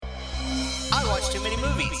too many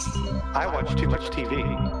movies. I watch too much TV.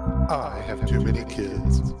 I have too many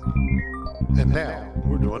kids. And now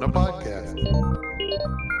we're doing a podcast.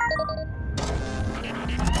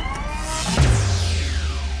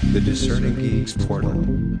 The Discerning Geeks Portal.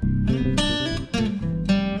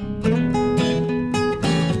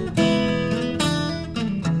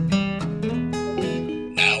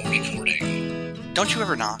 Now recording. Don't you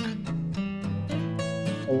ever knock?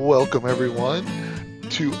 Welcome everyone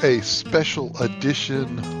to a special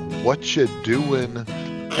edition What You Doing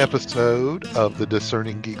episode of the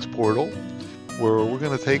Discerning Geeks Portal, where we're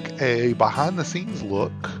going to take a behind the scenes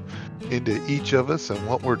look into each of us and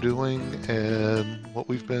what we're doing and what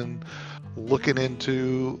we've been looking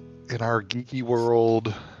into in our geeky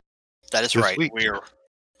world. That is right. Week.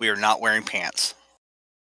 We are not wearing pants.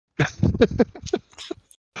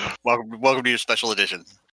 Welcome to your special edition.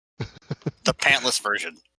 The pantless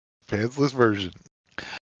version. Pantless version.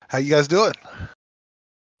 How you guys doing?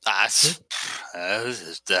 But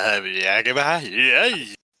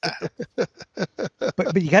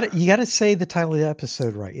you gotta say the title of the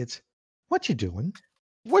episode right. It's What You Doing?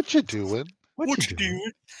 What you doing? What you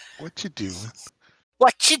doing? What you doing?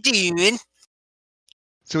 What you doing?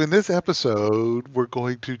 So in this episode, we're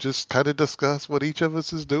going to just kind of discuss what each of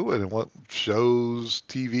us is doing and what shows,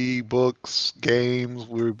 TV, books, games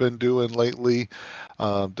we've been doing lately.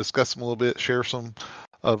 Discuss them a little bit, share some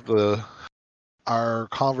of our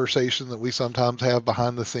conversation that we sometimes have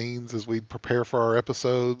behind the scenes as we prepare for our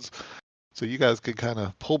episodes. So you guys could kind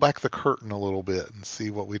of pull back the curtain a little bit and see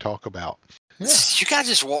what we talk about. Yeah. You guys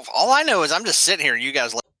just, all I know is I'm just sitting here, you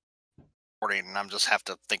guys recording, and I'm just have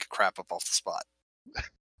to think of crap up off the spot.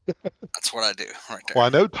 That's what I do right there. Well, I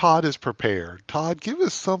know Todd is prepared. Todd, give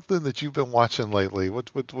us something that you've been watching lately.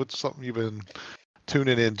 What's something you've been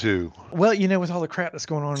tuning into? Well, with all the crap that's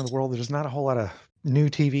going on in the world, there's not a whole lot of new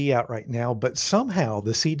TV out right now, but somehow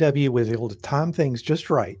the CW was able to time things just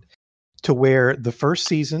right to where the first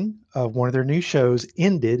season of one of their new shows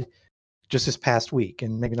ended just this past week.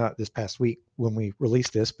 And maybe not this past week when we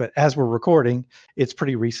release this, but as we're recording, it's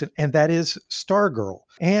pretty recent. And that is Stargirl.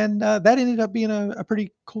 And that ended up being a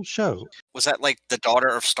pretty cool show. Was that like the daughter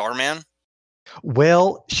of Starman?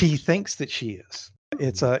 Well, she thinks that she is.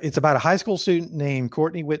 It's about a high school student named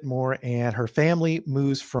Courtney Whitmore, and her family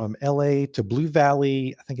moves from LA to Blue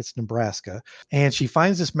Valley, I think it's Nebraska. And she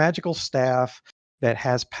finds this magical staff that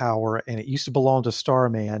has power, and it used to belong to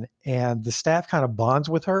Starman, and the staff kind of bonds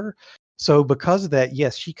with her. So because of that,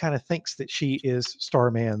 yes, she kind of thinks that she is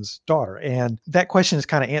Starman's daughter. And that question is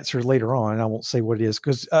kind of answered later on. And I won't say what it is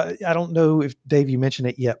because I don't know if, Dave, you mentioned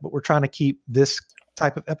it yet, but we're trying to keep this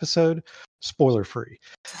type of episode spoiler free.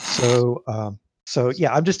 So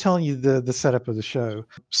yeah, I'm just telling you the setup of the show.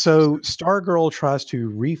 So Stargirl tries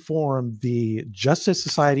to reform the Justice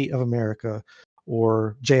Society of America,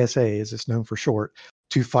 or JSA as it's known for short,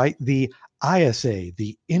 to fight the ISA,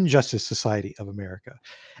 the Injustice Society of America.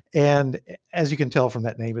 And as you can tell from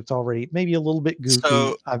that name, it's already maybe a little bit goofy.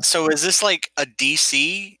 So is this like a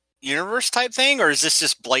DC universe type thing, or is this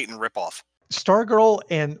just blatant ripoff? Stargirl,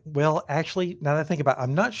 and well, actually, now that I think about it,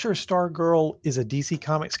 I'm not sure Stargirl is a DC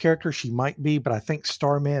Comics character. She might be, but I think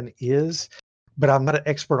Starman is. But I'm not an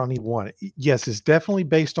expert on either one. Yes, it's definitely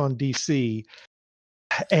based on DC.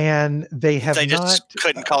 And they just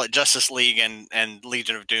couldn't call it Justice League and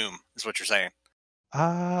Legion of Doom, is what you're saying.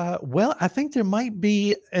 Well, I think there might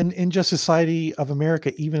be an Injustice Society of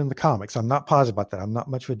America even in the comics. I'm not positive about that. I'm not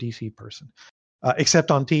much of a DC person,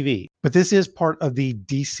 except on TV. But this is part of the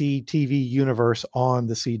DC TV universe on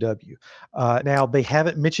the CW. Now, they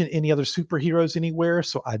haven't mentioned any other superheroes anywhere,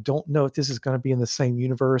 so I don't know if this is going to be in the same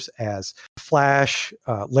universe as Flash,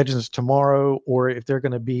 Legends of Tomorrow, or if they're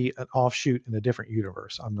going to be an offshoot in a different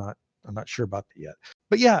universe. I'm not sure about that yet.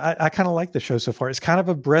 But yeah, I kind of like the show so far. It's kind of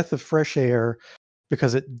a breath of fresh air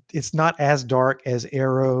because it's not as dark as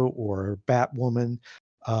Arrow or Batwoman,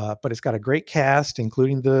 but it's got a great cast,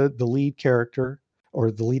 including the lead character or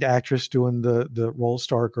the lead actress doing the role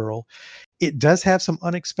Stargirl. It does have some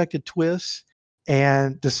unexpected twists,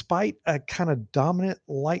 and despite a kind of dominant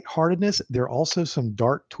lightheartedness, there are also some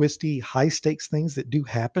dark, twisty, high-stakes things that do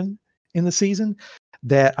happen in the season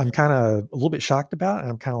that I'm kind of a little bit shocked about, and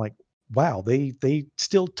I'm kind of like, wow, they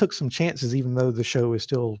still took some chances even though the show is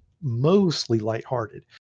still mostly lighthearted.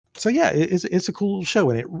 So yeah, it's a cool show,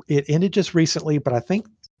 and it ended just recently, but I think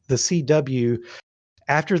the CW,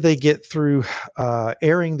 after they get through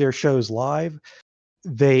airing their shows live,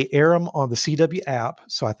 they air them on the CW app.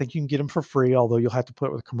 So I think you can get them for free, although you'll have to put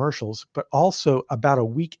it with commercials. But also about a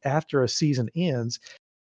week after a season ends,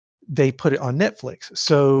 they put it on Netflix.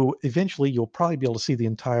 So eventually you'll probably be able to see the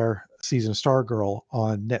entire season of Stargirl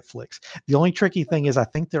on Netflix. The only tricky thing is I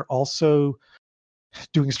think they're also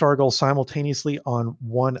doing Stargirl simultaneously on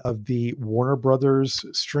one of the Warner Brothers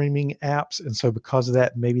streaming apps. And so because of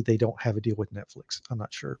that, maybe they don't have a deal with Netflix. I'm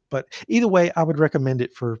not sure. But either way, I would recommend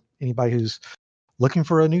it for anybody who's looking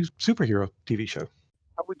for a new superhero TV show.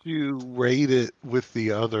 How would you rate it with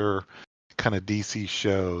the other kind of DC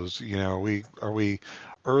shows? You know, are we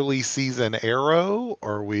early season Arrow?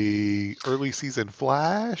 Are we early season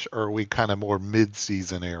Flash? Or are we kind of more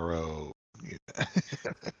mid-season Arrow?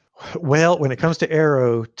 Well, when it comes to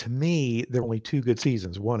Arrow, to me, there are only two good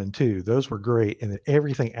seasons, 1 and 2. Those were great. And then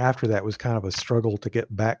everything after that was kind of a struggle to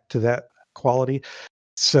get back to that quality.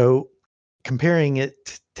 So comparing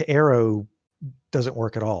it to Arrow doesn't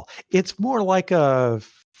work at all. It's more like a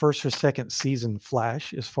first or second season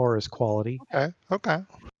Flash as far as quality. Okay.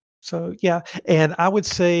 So yeah, and I would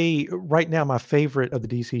say right now my favorite of the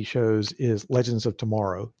DC shows is Legends of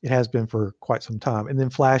Tomorrow. It has been for quite some time, and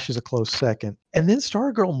then Flash is a close second, and then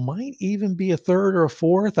Stargirl might even be a third or a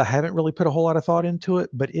fourth. I haven't really put a whole lot of thought into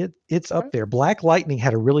it, but it's up there. Black Lightning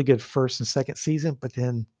had a really good first and second season, but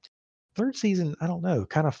then third season, I don't know,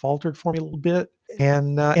 kind of faltered for me a little bit.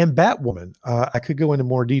 And Batwoman, I could go into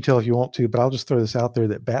more detail if you want to, but I'll just throw this out there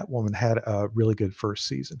that Batwoman had a really good first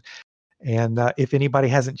season. And if anybody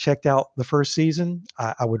hasn't checked out the first season,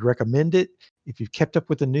 I would recommend it. If you've kept up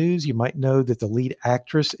with the news, you might know that the lead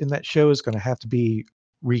actress in that show is going to have to be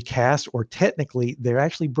recast, or technically they're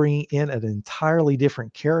actually bringing in an entirely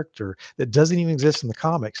different character that doesn't even exist in the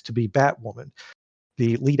comics to be Batwoman.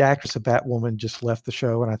 The lead actress of Batwoman just left the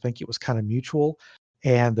show, and I think it was kind of mutual.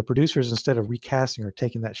 And the producers, instead of recasting, are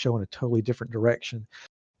taking that show in a totally different direction.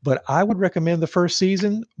 But I would recommend the first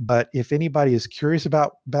season. But if anybody is curious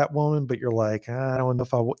about Batwoman, but you're like, I don't know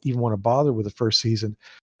if I even want to bother with the first season,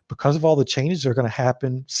 because of all the changes that are going to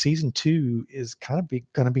happen, season 2 is kind of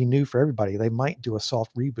going to be new for everybody. They might do a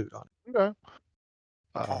soft reboot on it.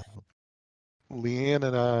 Okay. Leanne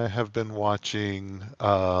and I have been watching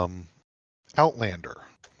Outlander.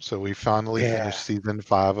 So we finally finished season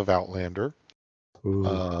 5 of Outlander.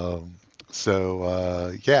 It's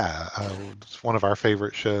one of our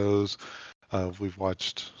favorite shows. We've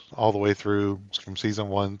watched all the way through from season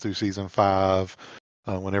 1 through season 5.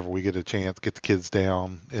 Whenever we get a chance, get the kids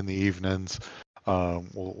down in the evenings,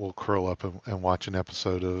 we'll curl up and watch an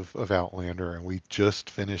episode of Outlander. And we just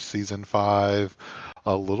finished season 5.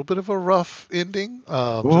 A little bit of a rough ending.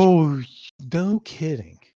 No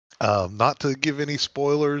kidding. Not to give any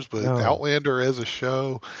spoilers, but Outlander as a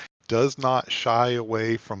show does not shy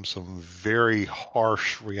away from some very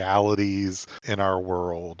harsh realities in our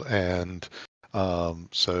world. And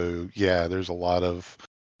there's a lot of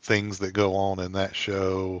things that go on in that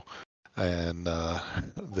show and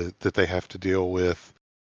that they have to deal with.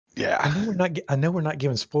 Yeah. I know we're not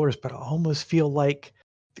giving spoilers, but I almost feel like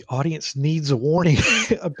the audience needs a warning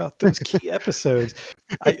about those key episodes.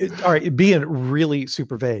 All right, being really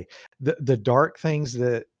super vague, the dark things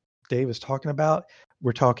that Dave is talking about,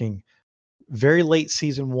 we're talking very late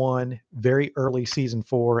season 1, very early season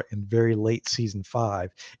 4, and very late season 5.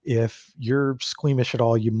 If you're squeamish at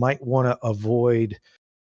all, you might want to avoid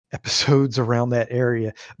episodes around that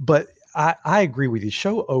area. But I agree with you. The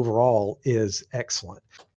show overall is excellent.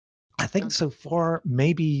 I think so far,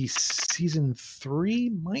 maybe season 3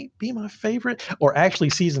 might be my favorite, or actually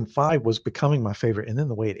season 5 was becoming my favorite. And then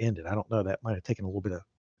the way it ended, I don't know, that might have taken a little bit of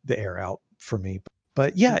the air out for me.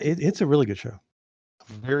 But yeah, it's a really good show.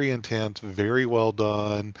 Very intense, very well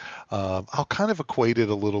done. I'll kind of equate it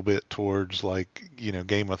a little bit towards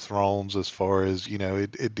Game of Thrones, as far as,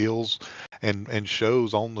 it deals and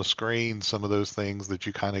shows on the screen some of those things that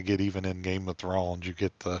you kind of get even in Game of Thrones. You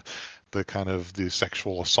get the kind of the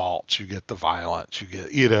sexual assaults, you get the violence, you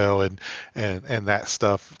get, and that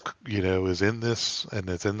stuff, is in this, and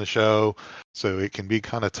it's in the show. So it can be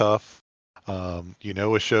kind of tough. A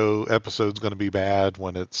show episode's going to be bad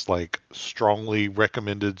when it's like strongly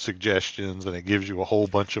recommended suggestions and it gives you a whole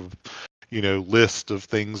bunch of, list of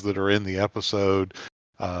things that are in the episode,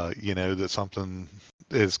 that something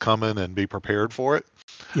is coming, and be prepared for it.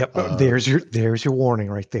 Yep. There's your warning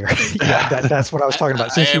right there. Yeah, that's what I was talking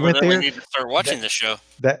about. Since you went there, need to start watching the show.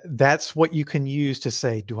 That's what you can use to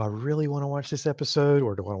say, do I really want to watch this episode,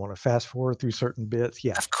 or do I want to fast forward through certain bits?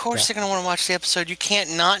 Yeah. Of course you're going to want to watch the episode. You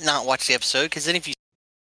can't not watch the episode, because then if you...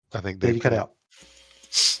 I think Dave cut out.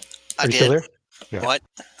 I did. Still there? Yeah. What?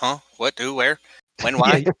 Huh? What? Who? Where? When?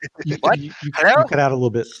 Why? What? You Hello? cut out a little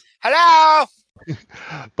bit. Hello?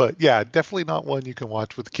 But yeah, definitely not one you can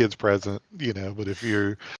watch with kids present, but if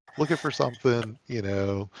you're looking for something,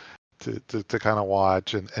 to kind of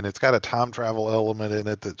watch, and it's got a time travel element in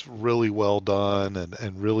it that's really well done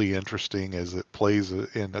and really interesting as it plays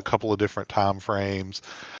in a couple of different time frames.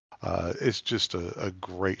 It's just a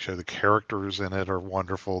great show. The characters in it are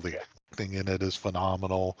wonderful. The acting in it is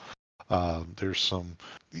phenomenal. There's some,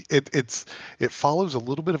 it follows a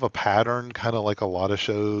little bit of a pattern, kind of like a lot of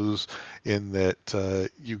shows, in that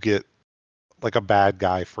you get like a bad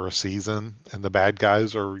guy for a season, and the bad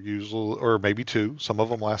guys are usually, or maybe two. Some of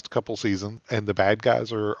them last a couple seasons, and the bad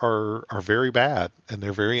guys are very bad and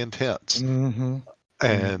they're very intense. Mm-hmm.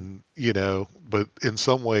 And but in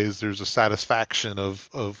some ways there's a satisfaction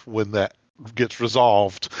of when that gets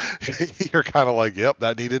resolved. You're kind of like, yep,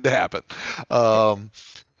 that needed to happen.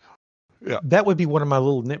 Yeah, That would be one of my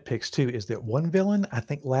little nitpicks too, is that one villain I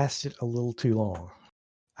think lasted a little too long.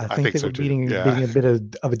 I think they so were too. beating Yeah. a bit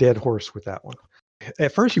of a dead horse with that one.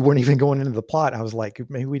 At first, you weren't even going into the plot. I was like,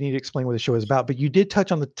 maybe we need to explain what the show is about. But you did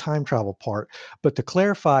touch on the time travel part. But to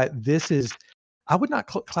clarify, I would not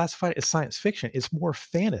classify it as science fiction. It's more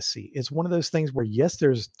fantasy. It's one of those things where, yes,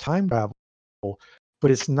 there's time travel,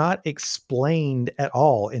 but it's not explained at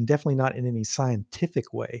all, and definitely not in any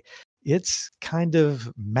scientific way. It's kind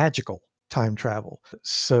of magical time travel.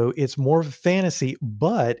 So it's more of a fantasy,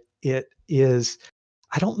 but it is.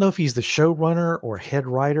 I don't know if he's the showrunner or head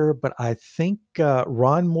writer, but I think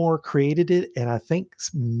Ron Moore created it. And I think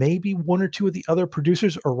maybe one or two of the other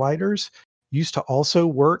producers or writers used to also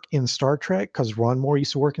work in Star Trek, because Ron Moore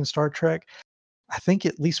used to work in Star Trek. I think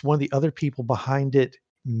at least one of the other people behind it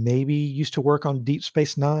maybe used to work on Deep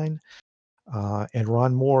Space Nine. And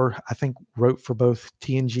Ron Moore, I think, wrote for both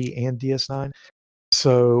TNG and DS9.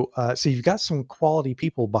 So you've got some quality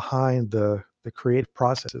people behind the creative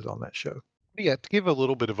processes on that show. Yeah, to give a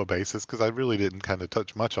little bit of a basis, because I really didn't kind of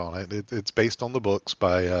touch much on it. It's based on the books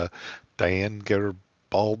by Diane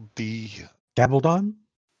Garibaldi. Gabaldon?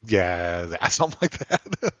 Yeah, something like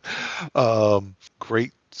that.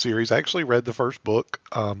 Great series. I actually read the first book.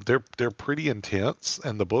 They're pretty intense,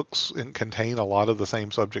 and the books contain a lot of the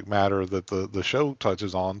same subject matter that the show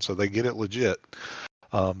touches on, so they get it legit.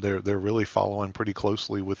 They're really following pretty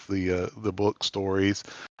closely with the book stories.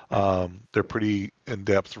 They're pretty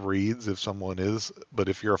in-depth reads if someone is, but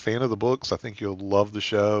if you're a fan of the books, I think you'll love the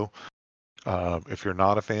show. If you're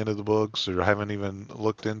not a fan of the books or haven't even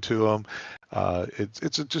looked into them,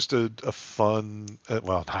 it's just a fun,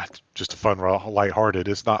 well, not just a fun, lighthearted.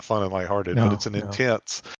 It's not fun and lighthearted, but it's an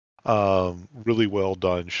intense, really well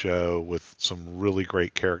done show with some really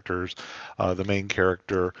great characters. The main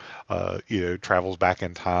character, travels back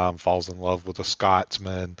in time, falls in love with a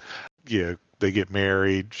Scotsman. They get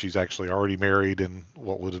married. She's actually already married in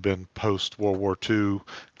what would have been post World War II,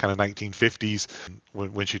 kind of 1950s.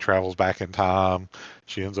 When she travels back in time,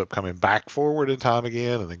 she ends up coming back forward in time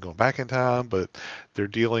again and then going back in time. But they're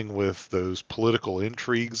dealing with those political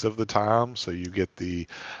intrigues of the time. So you get the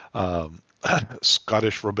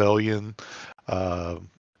Scottish Rebellion.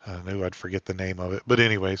 I knew I'd forget the name of it, but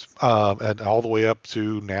anyways, and all the way up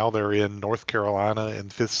to now they're in North Carolina in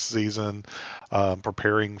 5th season,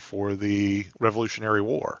 preparing for the Revolutionary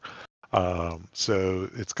War. So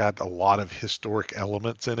it's got a lot of historic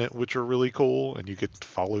elements in it, which are really cool, and you get to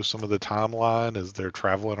follow some of the timeline as they're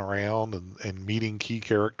traveling around and meeting key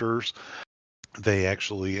characters. They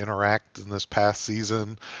actually interact in this past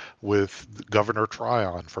season with Governor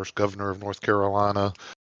Tryon, first governor of North Carolina,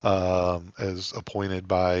 as appointed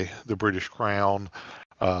by the British Crown.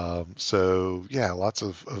 So yeah, lots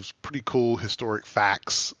of pretty cool historic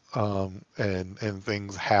facts and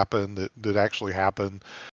things happen that actually happen.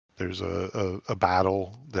 There's a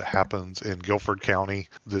battle that happens in Guilford County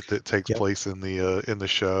that takes place in the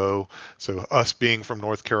show. So us being from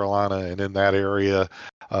North Carolina and in that area,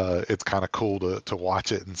 it's kind of cool to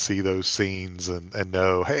watch it and see those scenes and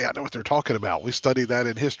know, hey, I know what they're talking about. We studied that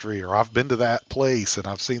in history, or I've been to that place and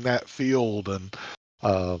I've seen that field. And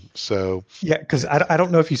because I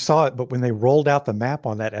don't know if you saw it, but when they rolled out the map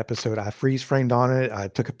on that episode, I freeze framed on it. I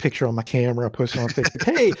took a picture on my camera, posted on Facebook.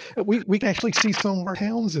 Hey, we can actually see some of our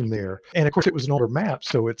towns in there. And of course, it was an older map,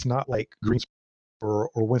 so it's not like Greensboro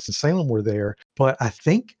or Winston-Salem were there. But I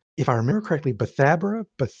think, if I remember correctly, Bethabara,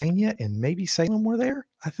 Bethania, and maybe Salem were there.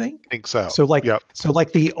 I think so. So like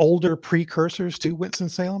the older precursors to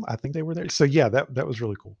Winston-Salem, I think they were there. So yeah, that was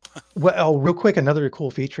really cool. Well, real quick, another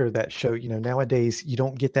cool feature of that show, nowadays you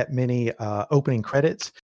don't get that many opening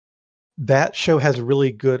credits. That show has a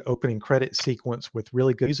really good opening credit sequence with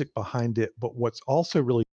really good music behind it. But what's also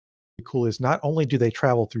really cool is not only do they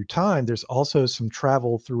travel through time, there's also some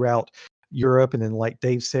travel throughout Europe, and then, like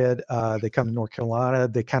Dave said, they come to North Carolina.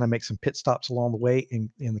 They kind of make some pit stops along the way in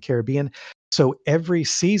the Caribbean. So every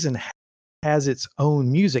season has its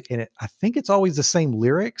own music in it. I think it's always the same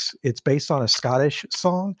lyrics. It's based on a Scottish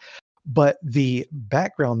song, but the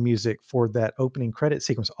background music for that opening credit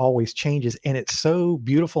sequence always changes, and it's so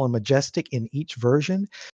beautiful and majestic in each version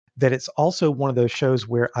that it's also one of those shows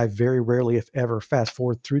where I very rarely, if ever, fast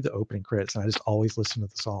forward through the opening credits, and I just always listen to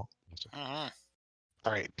the song. Mhm.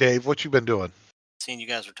 All right, Dave, what you been doing? Seeing you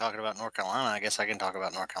guys were talking about North Carolina, I guess I can talk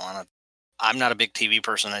about North Carolina. I'm not a big TV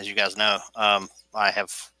person, as you guys know. I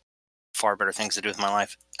have far better things to do with my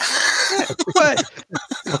life. What?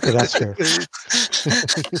 Okay, that's fair.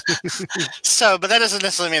 So, but that doesn't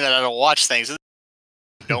necessarily mean that I don't watch things. I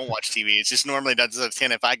don't watch TV. It's just normally does out of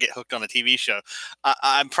 10 if I get hooked on a TV show.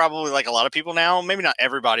 I'm probably like a lot of people now, maybe not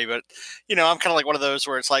everybody, but I'm kind of like one of those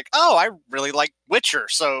where it's like, oh, I really like Witcher,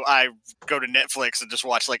 so I go to Netflix and just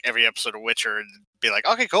watch like every episode of Witcher and be like,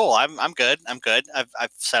 okay, cool, I'm good.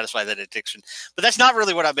 I've satisfied that addiction. But that's not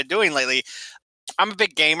really what I've been doing lately. I'm a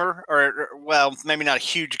big gamer, or well, maybe not a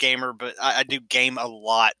huge gamer, but I do game a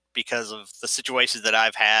lot because of the situations that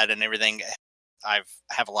I've had and everything. I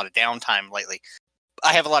have a lot of downtime lately.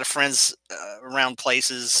 I have a lot of friends around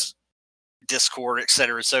places, Discord, et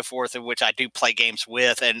cetera, and so forth, in which I do play games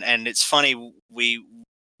with. And it's funny,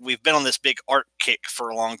 we've been on this big arc kick for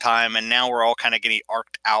a long time, and now we're all kind of getting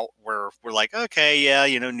arced out where we're like, okay, yeah,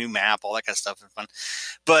 new map, all that kind of stuff is fun.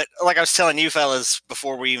 But like I was telling you fellas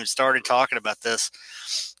before we even started talking about this,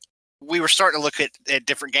 we were starting to look at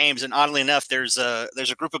different games, and oddly enough, there's a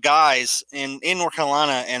group of guys in North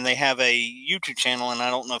Carolina, and they have a YouTube channel, and I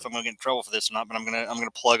don't know if I'm going to get in trouble for this or not, but I'm gonna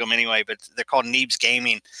plug them anyway. But they're called Neebs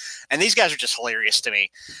Gaming, and these guys are just hilarious to me.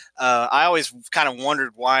 I always kind of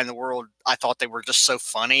wondered why in the world I thought they were just so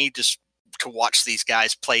funny, just to watch these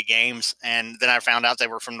guys play games, and then I found out they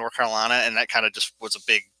were from North Carolina, and that kind of just was a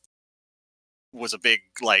big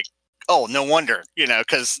like, oh, no wonder,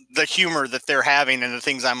 because the humor that they're having and the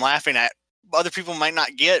things I'm laughing at, other people might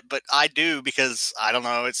not get, but I do, because I don't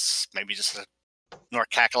know, it's maybe just a North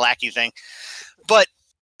Kakalaki thing. But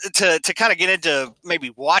to kind of get into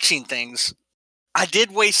maybe watching things, I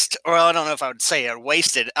did waste, or I don't know if I would say I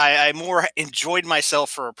wasted. I more enjoyed myself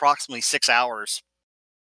for approximately 6 hours,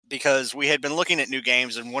 because we had been looking at new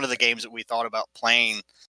games, and one of the games that we thought about playing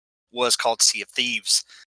was called Sea of Thieves.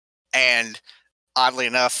 And oddly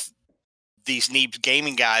enough, these Neebs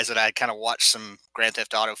Gaming guys that I kind of watched some Grand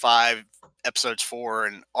Theft Auto 5 episodes 4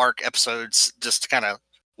 and Ark episodes just to kind of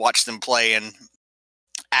watch them play and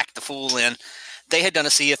act the fool in, they had done a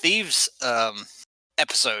Sea of Thieves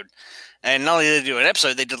episode. And not only did they do an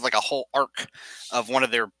episode, they did like a whole arc of one of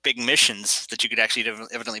their big missions that you could actually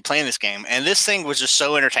evidently play in this game. And this thing was just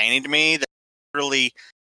so entertaining to me that I really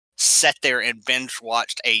sat there and binge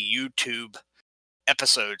watched a YouTube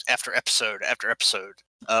episode after episode after episode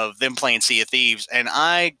of them playing Sea of Thieves, and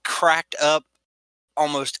I cracked up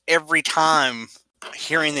almost every time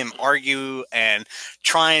hearing them argue and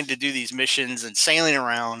trying to do these missions and sailing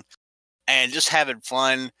around and just having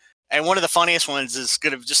fun. And one of the funniest ones is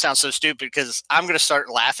going to just sound so stupid, because I'm going to start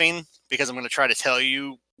laughing because I'm going to try to tell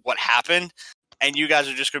you what happened, and you guys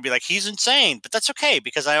are just going to be like, he's insane, but that's okay,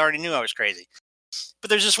 because I already knew I was crazy.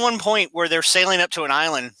 But there's this one point where they're sailing up to an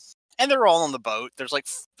island, and they're all on the boat. There's like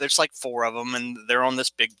 4 of them, and they're on this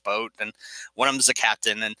big boat, and one of them's the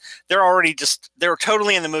captain, and they're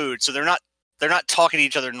totally in the mood. So they're not talking to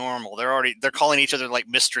each other normal. They're calling each other like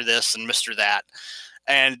Mr. This and Mr. That.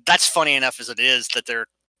 And that's funny enough as it is, that they're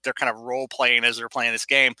kind of role playing as they're playing this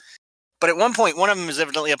game. But at one point, one of them is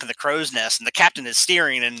evidently up in the crow's nest, and the captain is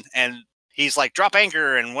steering, and he's like, drop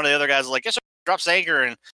anchor. And one of the other guys is like, yes, sir, drops anchor.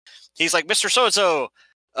 And he's like, Mr. So-and-so,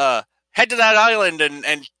 head to that island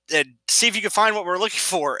and see if you can find what we're looking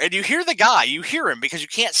for. And you hear him because you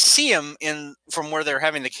can't see him from where they're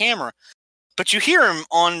having the camera, but you hear him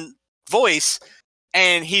on voice,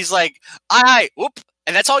 and he's like, aye, whoop.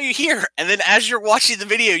 And that's all you hear. And then as you're watching the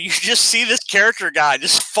video, you just see this character guy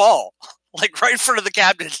just fall, like right in front of the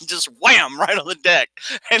captain, and just wham, right on the deck.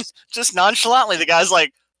 And just nonchalantly, the guy's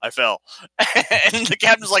like, I fell. And the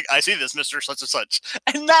captain's like, I see this, Mr. Such and Such.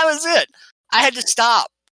 And that was it. I had to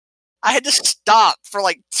stop for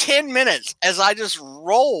like 10 minutes as I just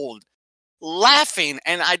rolled laughing.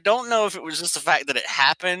 And I don't know if it was just the fact that it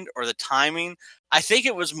happened or the timing. I think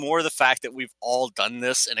it was more the fact that we've all done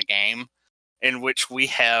this in a game in which we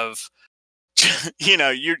have,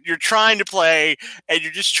 you're trying to play, and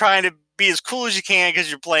you're just trying to be as cool as you can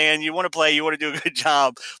because you're playing. You want to play. You want to do a good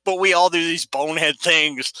job. But we all do these bonehead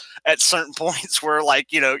things at certain points where, like,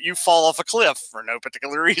 you fall off a cliff for no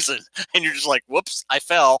particular reason, and you're just like, "Whoops, I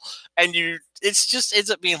fell," and it's just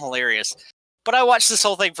ends up being hilarious. But I watched this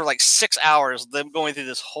whole thing for like 6 hours. Them going through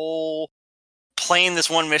this whole playing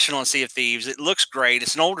this one mission on Sea of Thieves. It looks great.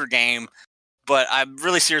 It's an older game. but I'm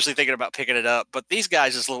really seriously thinking about picking it up. But these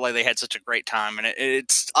guys just look like they had such a great time, and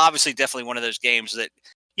it's obviously definitely one of those games that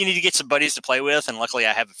you need to get some buddies to play with, and luckily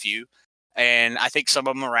I have a few, and I think some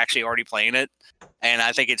of them are actually already playing it, and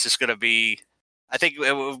I think it's just going to be, I think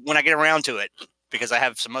when I get around to it, because I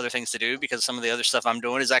have some other things to do, because some of the other stuff I'm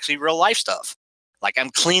doing is actually real life stuff, like I'm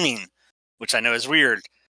cleaning, which I know is weird,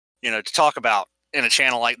 to talk about in a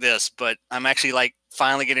channel like this, but I'm actually like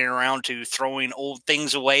finally getting around to throwing old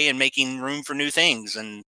things away and making room for new things.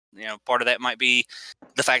 And, part of that might be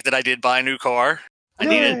the fact that I did buy a new car. I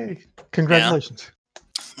needed. Congratulations.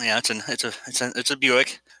 Yeah, it's a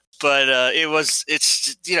Buick, but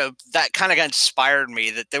that kind of inspired me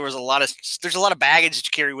that there's a lot of baggage that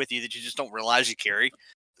you carry with you that you just don't realize you carry,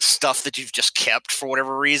 stuff that you've just kept for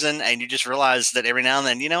whatever reason. And you just realize that every now and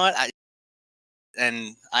then, you know what?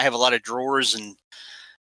 I have a lot of drawers and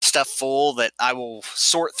stuff full that I will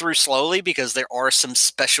sort through slowly, because there are some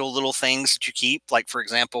special little things that you keep. Like, for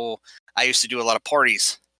example, I used to do a lot of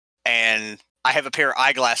parties, and I have a pair of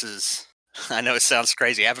eyeglasses. I know it sounds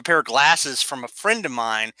crazy. I have a pair of glasses from a friend of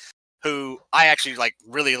mine who I actually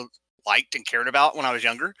really liked and cared about when I was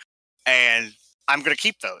younger. And I'm going to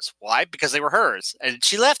keep those. Why? Because they were hers, and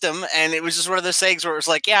she left them. And it was just one of those things where it was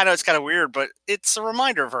like, yeah, I know it's kind of weird, but it's a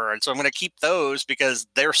reminder of her. And so I'm going to keep those because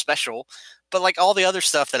they're special. But all the other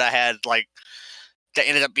stuff that I had, that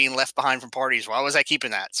ended up being left behind from parties, why was I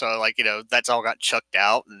keeping that? So that's all got chucked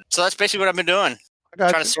out. And so that's basically what I've been doing.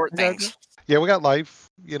 Trying to sort things. Yeah, we got life,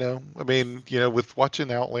 with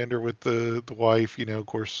watching Outlander with the wife, of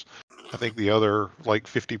course, I think the other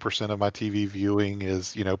 50% of my TV viewing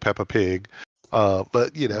is, Peppa Pig. But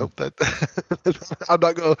that I'm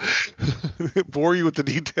not going to bore you with the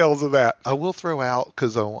details of that. I will throw out,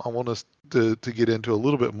 because I want us to get into a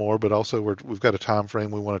little bit more, but also we've got a time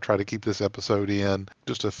frame. We want to try to keep this episode in.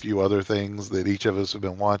 Just a few other things that each of us have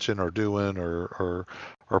been watching or doing or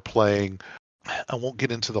playing. I won't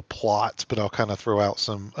get into the plots, but I'll kind of throw out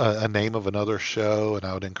a name of another show, and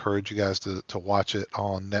I would encourage you guys to watch it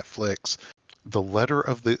on Netflix. The Letter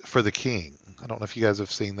for the King. I don't know if you guys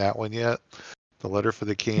have seen that one yet. The Letter for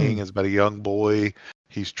the King is about a young boy.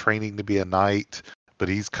 He's training to be a knight, but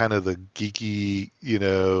he's kind of the geeky,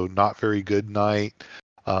 not very good knight.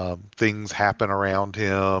 Things happen around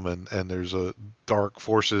him, and there's dark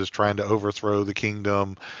forces trying to overthrow the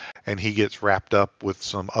kingdom, and he gets wrapped up with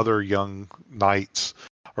some other young knights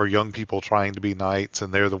or young people trying to be knights,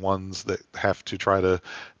 and they're the ones that have to try to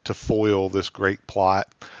foil this great plot.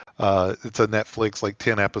 It's a Netflix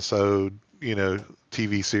 10 episode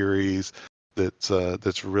TV series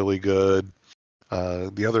that's really good.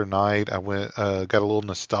 The other night I went got a little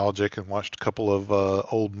nostalgic and watched a couple of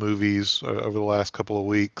old movies over the last couple of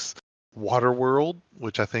weeks. Waterworld,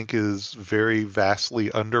 which I think is very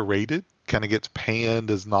vastly underrated, kind of gets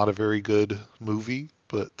panned as not a very good movie,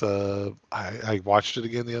 but I watched it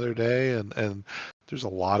again the other day, and there's a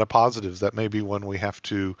lot of positives. That may be one we have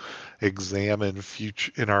to examine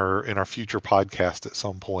in our future podcast at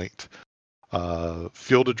some point.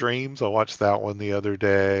 Field of Dreams, I watched that one the other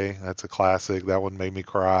day. That's a classic. That one made me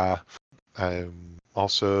cry. I'm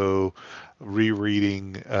also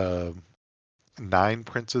rereading Nine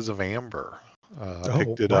Princes of Amber. I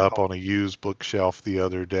picked it up on a used bookshelf the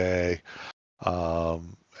other day,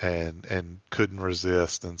 and couldn't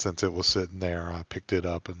resist. And since it was sitting there, I picked it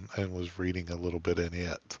up and was reading a little bit in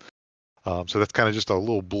it. So that's kind of just a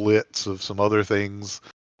little blitz of some other things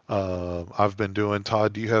I've been doing.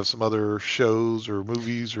 Todd, do you have some other shows or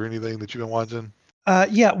movies or anything that you've been watching?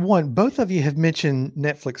 Yeah, both of you have mentioned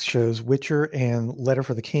Netflix shows, Witcher and Letter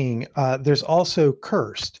for the King. There's also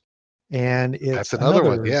Cursed, and it's that's another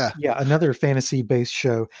one. Yeah, another fantasy-based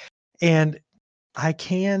show. And I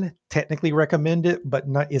can technically recommend it, but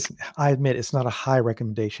I admit it's not a high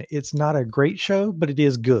recommendation. It's not a great show, but it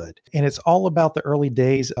is good. And it's all about the early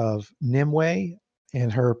days of Nimue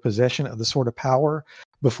and her possession of the Sword of Power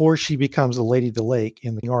before she becomes the Lady of the Lake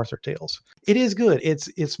in the Arthur Tales. It is good.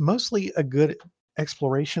 It's mostly a good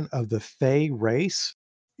exploration of the Fae race.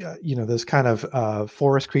 Those kind of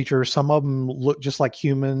forest creatures. Some of them look just like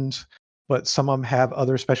humans, but some of them have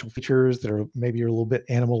other special features that are maybe a little bit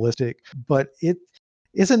animalistic. But it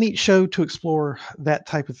is a neat show to explore that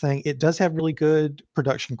type of thing. It does have really good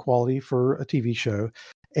production quality for a TV show,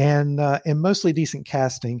 and mostly decent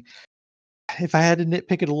casting. If I had to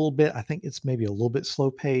nitpick it a little bit, I think it's maybe a little bit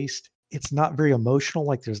slow paced. It's not very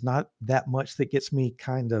emotional. There's not that much that gets me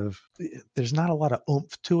there's not a lot of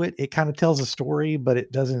oomph to it. It kind of tells a story, but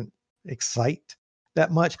it doesn't excite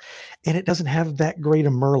that much. And it doesn't have that great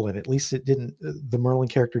a Merlin. At least the Merlin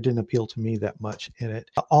character didn't appeal to me that much in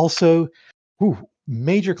it. Also,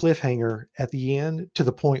 major cliffhanger at the end, to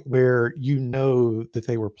the point where you know that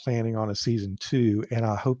they were planning on a season 2, and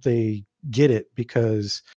I hope they get it,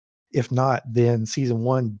 because if not, then season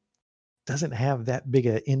 1 doesn't have that big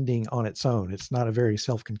a ending on its own. It's not a very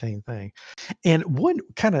self-contained thing. And one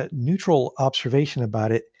kind of neutral observation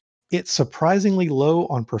about it, it's surprisingly low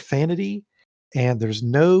on profanity, and there's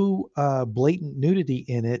no blatant nudity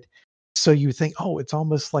in it. So you think, oh, it's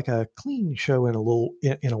almost like a clean show in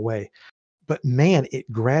a way. But man,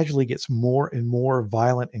 it gradually gets more and more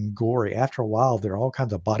violent and gory. After a while, there are all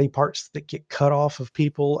kinds of body parts that get cut off of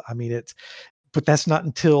people. I mean, but that's not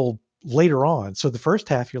until later on. So the first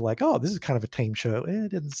half, you're like, oh, this is kind of a tame show.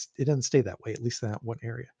 It doesn't stay that way, at least in that one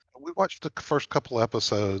area. We watched the first couple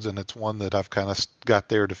episodes, and it's one that I've kind of got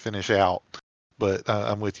there to finish out. But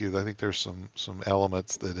I'm with you. I think there's some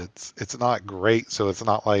elements that it's not great. So it's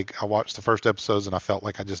not like I watched the first episodes and I felt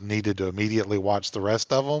like I just needed to immediately watch the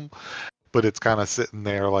rest of them. But it's kind of sitting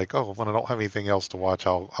there like, oh, when I don't have anything else to watch,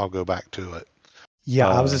 I'll go back to it. Yeah,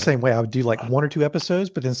 I was the same way. I would do like 1 or 2 episodes,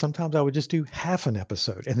 but then sometimes I would just do half an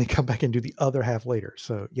episode and then come back and do the other half later.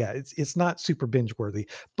 So yeah, it's not super binge worthy,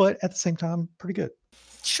 but at the same time, pretty good.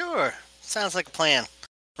 Sure. Sounds like a plan.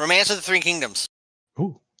 Romance of the Three Kingdoms.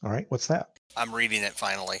 Ooh, all right. What's that? I'm reading it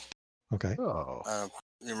finally. Okay. Oh,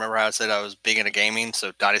 You remember how I said I was big into gaming?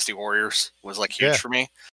 So Dynasty Warriors was like huge for me.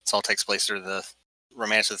 This all takes place through the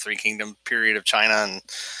Romance of the Three Kingdom period of China, and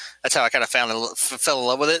that's how I kind of fell in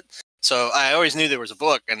love with it. So I always knew there was a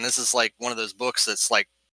book, and this is like one of those books that's like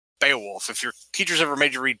Beowulf. If your teachers ever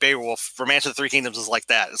made you read Beowulf, Romance of the Three Kingdoms is like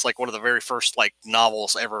that. It's like one of the very first like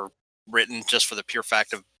novels ever written, just for the pure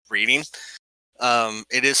fact of reading.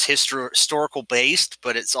 It is historical based,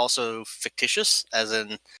 but it's also fictitious, as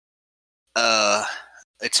in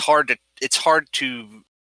it's hard to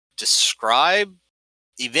describe.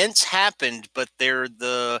 Events happened, but they're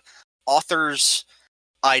the author's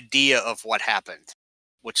idea of what happened,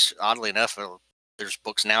 which oddly enough, there's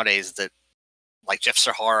books nowadays that, like Jeff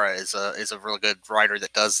Sahara is a really good writer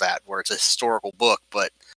that does that, where it's a historical book,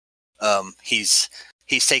 but he's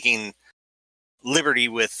taking liberty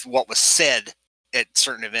with what was said at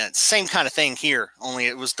certain events. Same kind of thing here, only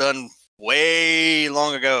it was done way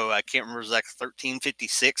long ago. I can't remember exactly.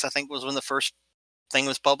 1356, I think, was when the first thing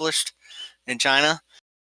was published in China.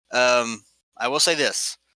 I will say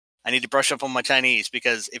this. I need to brush up on my Chinese,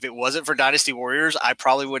 because if it wasn't for Dynasty Warriors, I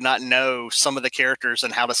probably would not know some of the characters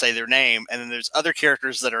and how to say their name. And then there's other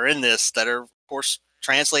characters that are in this that are, of course,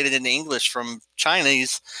 translated into English from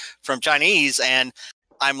Chinese. And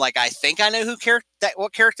I'm like, I think I know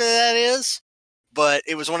what character that is. But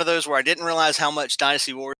it was one of those where I didn't realize how much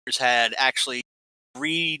Dynasty Warriors had actually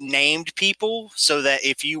renamed people, so that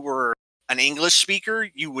if you were an English speaker,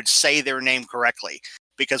 you would say their name correctly.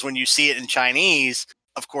 Because when you see it in Chinese,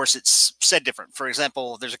 of course, it's said different. For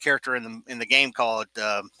example, there's a character in the game called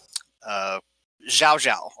Zhao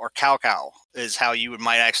Zhao, or Cao Cao is how you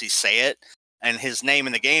might actually say it. And his name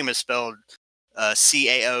in the game is spelled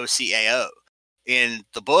Cao Cao. In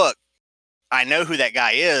the book, I know who that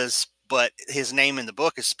guy is, but his name in the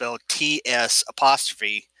book is spelled TS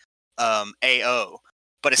apostrophe AO.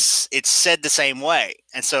 But it's said the same way.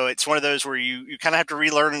 And so it's one of those where you kind of have to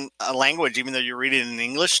relearn a language, even though you read it in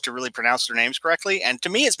English, to really pronounce their names correctly. And to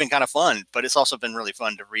me, it's been kind of fun, but it's also been really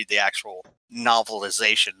fun to read the actual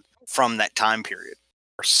novelization from that time period,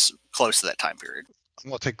 or close to that time period. I'm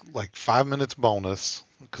going to take like 5 minutes bonus,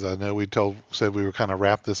 because I know we said we were kind of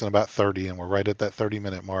wrap this in about 30, and we're right at that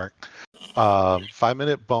 30-minute mark.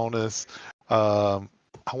 5-minute bonus. I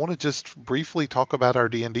want to just briefly talk about our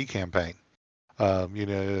D&D campaign. I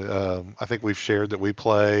think we've shared that we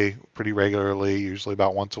play pretty regularly, usually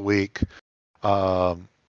about once a week.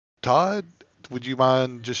 Todd, would you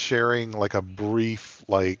mind just sharing like a brief,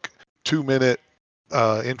 like 2-minute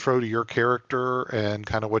intro to your character and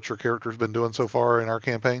kind of what your character's been doing so far in our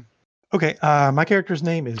campaign? Okay, my character's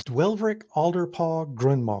name is Dwelvric Alderpaw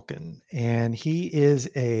Grunmalkin, and he is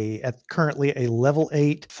currently a level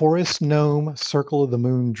 8 Forest Gnome Circle of the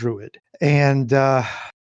Moon Druid. And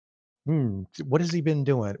what has he been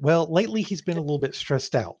doing? Well, lately he's been a little bit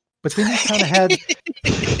stressed out, but then he kind of had,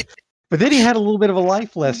 but then he had a little bit of a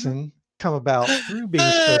life lesson come about through being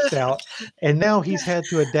stressed out, and now he's had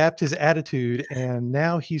to adapt his attitude, and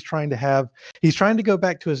now he's trying to go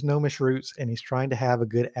back to his gnomish roots, and he's trying to have a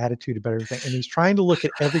good attitude about everything, and he's trying to look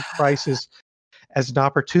at every crisis as an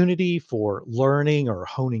opportunity for learning or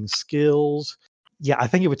honing skills. Yeah, I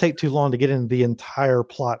think it would take too long to get into the entire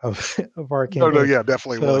plot of our campaign. No, yeah,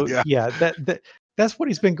 definitely would. Yeah, that's what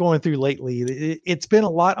he's been going through lately. It's been a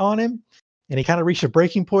lot on him, and he kind of reached a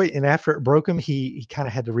breaking point, and after it broke him, he kind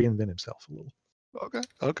of had to reinvent himself a little. Okay.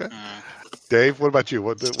 Okay. Mm. Dave, what about you?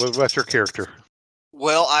 What about your character?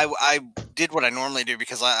 Well, I did what I normally do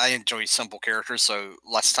because I enjoy simple characters. So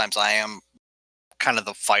lots of times I am kind of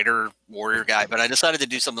the fighter warrior guy, but I decided to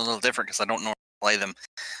do something a little different because I don't normally play them.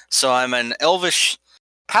 So I'm an elvish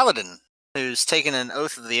paladin who's taken an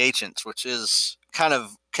oath of the ancients, which is kind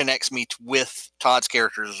of connects me with Todd's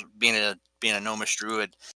characters being a gnomish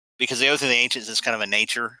druid, because the oath of the ancients is kind of a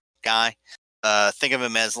nature guy. Think of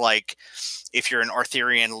him as like if you're an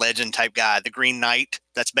Arthurian legend type guy, the Green Knight.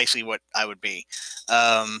 That's basically what I would be.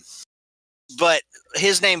 But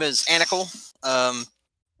his name is Anakel.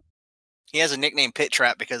 He has a nickname Pit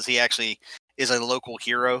Trap because he actually is a local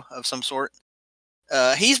hero of some sort.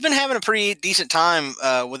 He's been having a pretty decent time,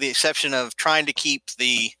 with the exception of trying to keep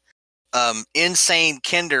the insane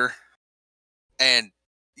Kinder. And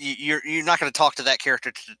you're not going to talk to that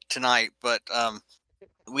character tonight, but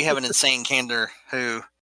we have an insane Kinder who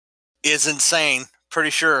is insane, pretty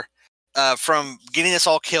sure, from getting us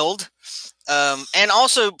all killed, and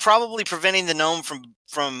also probably preventing the gnome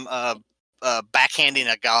from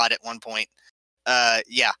backhanding a god at one point.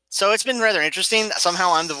 Yeah, so it's been rather interesting.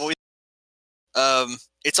 Somehow I'm the voice.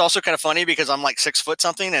 It's also kind of funny because I'm like 6 foot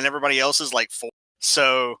something and everybody else is like 4.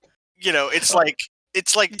 So, it's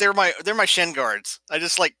like they're my shin guards. I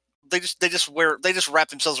just like they just wrap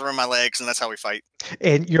themselves around my legs, and that's how we fight.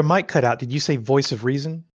 And your mic cut out. Did you say voice of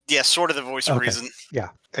reason? Yeah, sort of the voice of Okay. reason. Yeah.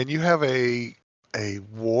 And you have a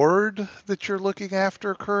ward that you're looking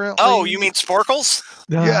after currently? Oh, you mean Sparkles?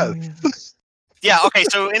 Yes. Yeah. Okay.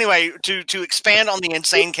 So anyway, to expand on the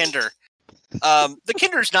insane Kinder, the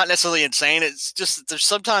Kinder's not necessarily insane. It's just that there's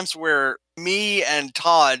sometimes where me and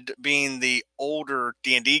Todd, being the older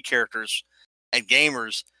D&D characters and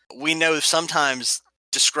gamers, we know sometimes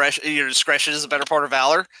discretion is a better part of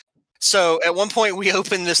valor. So at one point we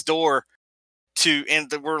open this door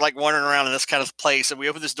and we're like wandering around in this kind of place, and we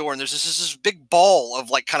open this door and there's this big ball of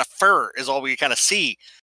like kind of fur is all we kind of see.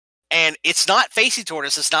 And it's not facing toward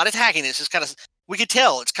us. It's not attacking. It's just kind of, we could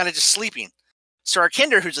tell it's kind of just sleeping. So our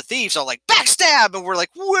Kinder, who's a thief, is all like, backstab! And we're like,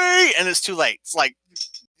 wait! And it's too late. It's like,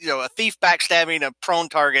 a thief backstabbing a prone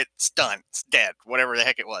target. It's done. It's dead. Whatever the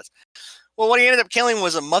heck it was. Well, what he ended up killing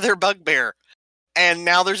was a mother bugbear. And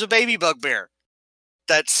now there's a baby bugbear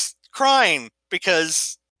that's crying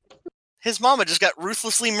because his mama just got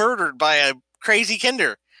ruthlessly murdered by a crazy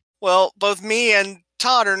Kinder. Well, both me and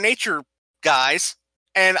Todd are nature guys.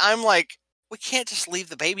 And I'm like, we can't just leave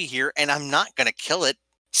the baby here, and I'm not going to kill it.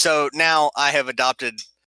 So now I have adopted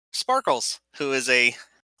Sparkles, who is a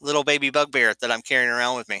little baby bugbear that I'm carrying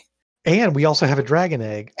around with me. And we also have a dragon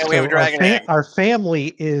egg. And we have a dragon egg. Our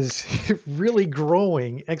family is really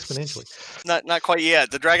growing exponentially. Not quite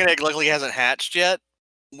yet. The dragon egg luckily hasn't hatched yet.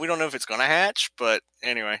 We don't know if it's going to hatch, but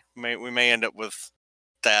anyway, we may end up with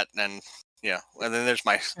that. And yeah, and then there's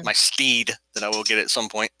my steed that I will get at some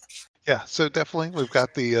point. Yeah, so definitely we've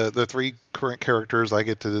got the 3 current characters. I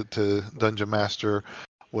get to Dungeon Master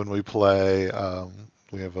when we play.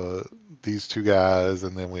 We have these 2 guys,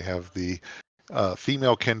 and then we have the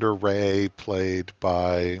female Kinder, Ray, played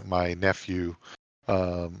by my nephew,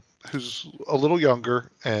 who's a little younger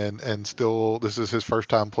and still this is his first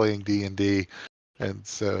time playing D&D, and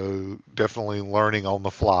so definitely learning on the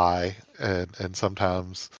fly and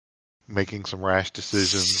sometimes making some rash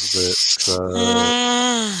decisions that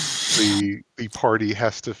the party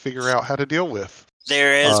has to figure out how to deal with.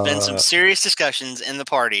 There has been some serious discussions in the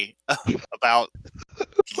party about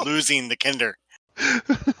losing the Kinder.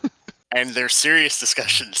 And there's serious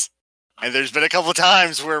discussions. And there's been a couple of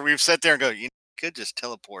times where we've sat there and go, you could just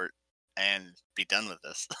teleport and be done with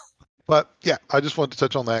this. But yeah, I just wanted to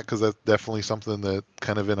touch on that because that's definitely something that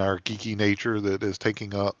kind of in our geeky nature that is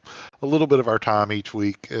taking up a little bit of our time each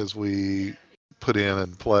week as we put in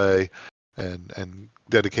and play and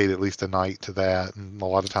dedicate at least a night to that. And a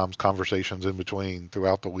lot of times conversations in between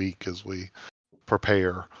throughout the week as we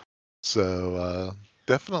prepare. So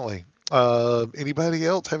definitely. Anybody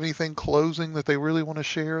else have anything closing that they really want to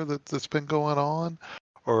share that's been going on?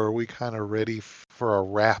 Or are we kind of ready for a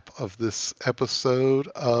wrap of this episode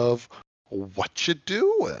of What You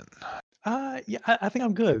Doing? Yeah, I think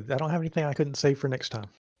I'm good. I don't have anything I couldn't say for next time.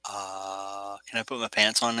 Can I put my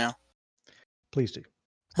pants on now? Please do.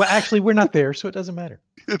 Well, actually, we're not there, so it doesn't matter.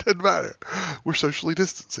 It doesn't matter. We're socially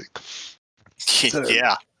distancing. So,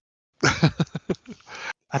 yeah.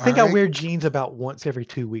 I think All I right. wear jeans about once every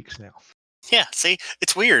 2 weeks now. Yeah, see?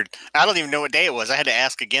 It's weird. I don't even know what day it was. I had to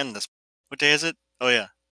ask again this. What day is it? Oh, yeah.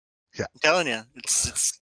 Yeah. I'm telling you.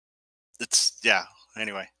 It's yeah.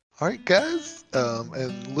 Anyway. All right, guys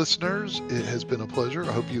and listeners, it has been a pleasure.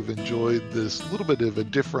 I hope you've enjoyed this little bit of a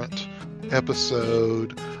different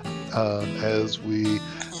episode as we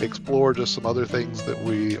explore just some other things that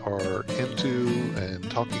we are into and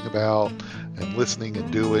talking about and listening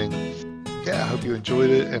and doing. Yeah, I hope you enjoyed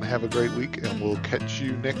it and have a great week, and we'll catch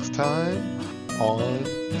you next time on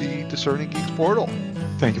the Discerning Geeks portal.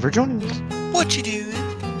 Thank you for joining us. What you doing?